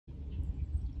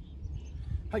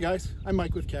Hi guys, I'm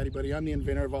Mike with Caddy Buddy. I'm the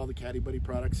inventor of all the Caddy Buddy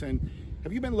products. And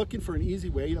have you been looking for an easy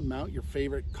way to mount your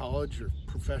favorite college or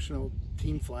professional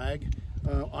team flag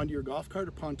onto your golf cart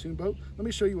or pontoon boat? Let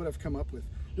me show you what I've come up with.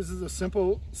 This is a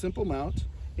simple mount,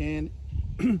 and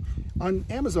on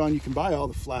Amazon you can buy all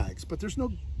the flags, but there's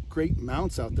no great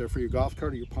mounts out there for your golf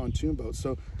cart or your pontoon boat.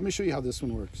 So let me show you how this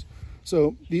one works.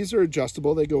 So these are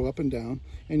adjustable, they go up and down,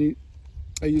 and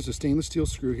I use a stainless steel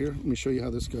screw here. Let me show you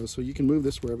how this goes. So you can move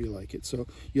this wherever you like it. So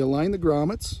you align the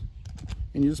grommets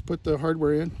and you just put the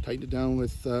hardware in, tighten it down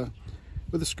with a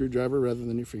screwdriver rather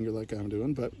than your finger like I'm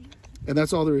doing. And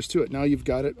that's all there is to it. Now you've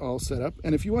got it all set up.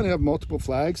 And if you want to have multiple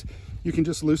flags, you can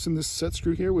just loosen this set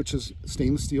screw here, which is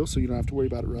stainless steel, so you don't have to worry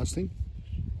about it rusting.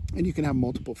 And you can have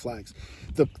multiple flags.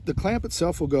 The clamp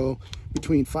itself will go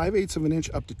between 5/8 of an inch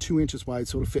up to 2 inches wide,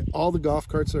 so it'll fit all the golf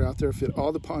carts that are out there, fit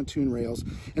all the pontoon rails,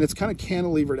 and it's kind of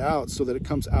cantilevered out so that it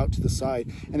comes out to the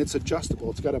side, and it's adjustable.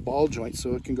 It's got a ball joint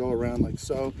so it can go around like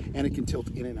so, and it can tilt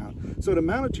in and out. So to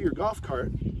mount it to your golf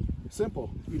cart, simple.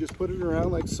 You just put it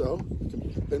around like so, you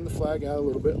can bend the flag out a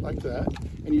little bit like that,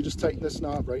 and you just tighten this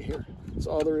knob right here. That's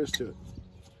all there is to it.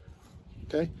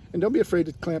 Okay, and don't be afraid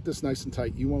to clamp this nice and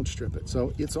tight. You won't strip it.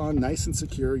 So it's on nice and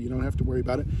secure. You don't have to worry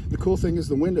about it. The cool thing is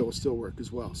the window will still work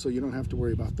as well, so you don't have to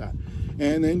worry about that.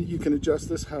 And then you can adjust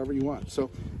this however you want.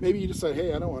 So maybe you decide,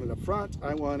 hey, I don't want it up front.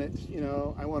 I want it,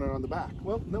 I want it on the back.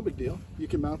 Well, no big deal. You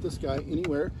can mount this guy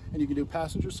anywhere, and you can do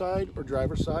passenger side or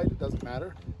driver side. It doesn't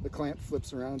matter. The clamp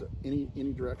flips around any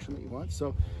direction that you want.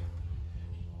 So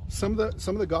some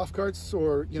of the golf carts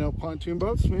or pontoon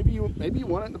boats, maybe you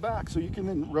want it in the back, so you can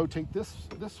then rotate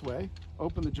this way,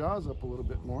 open the jaws up a little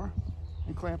bit more,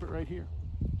 and clamp it right here.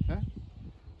 Okay,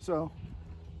 so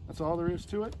that's all there is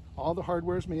to it. All the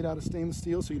hardware is made out of stainless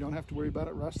steel, so you don't have to worry about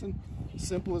it rusting.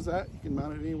 Simple as that. You can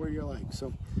mount it anywhere you like.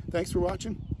 So thanks for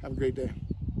watching. Have a great day.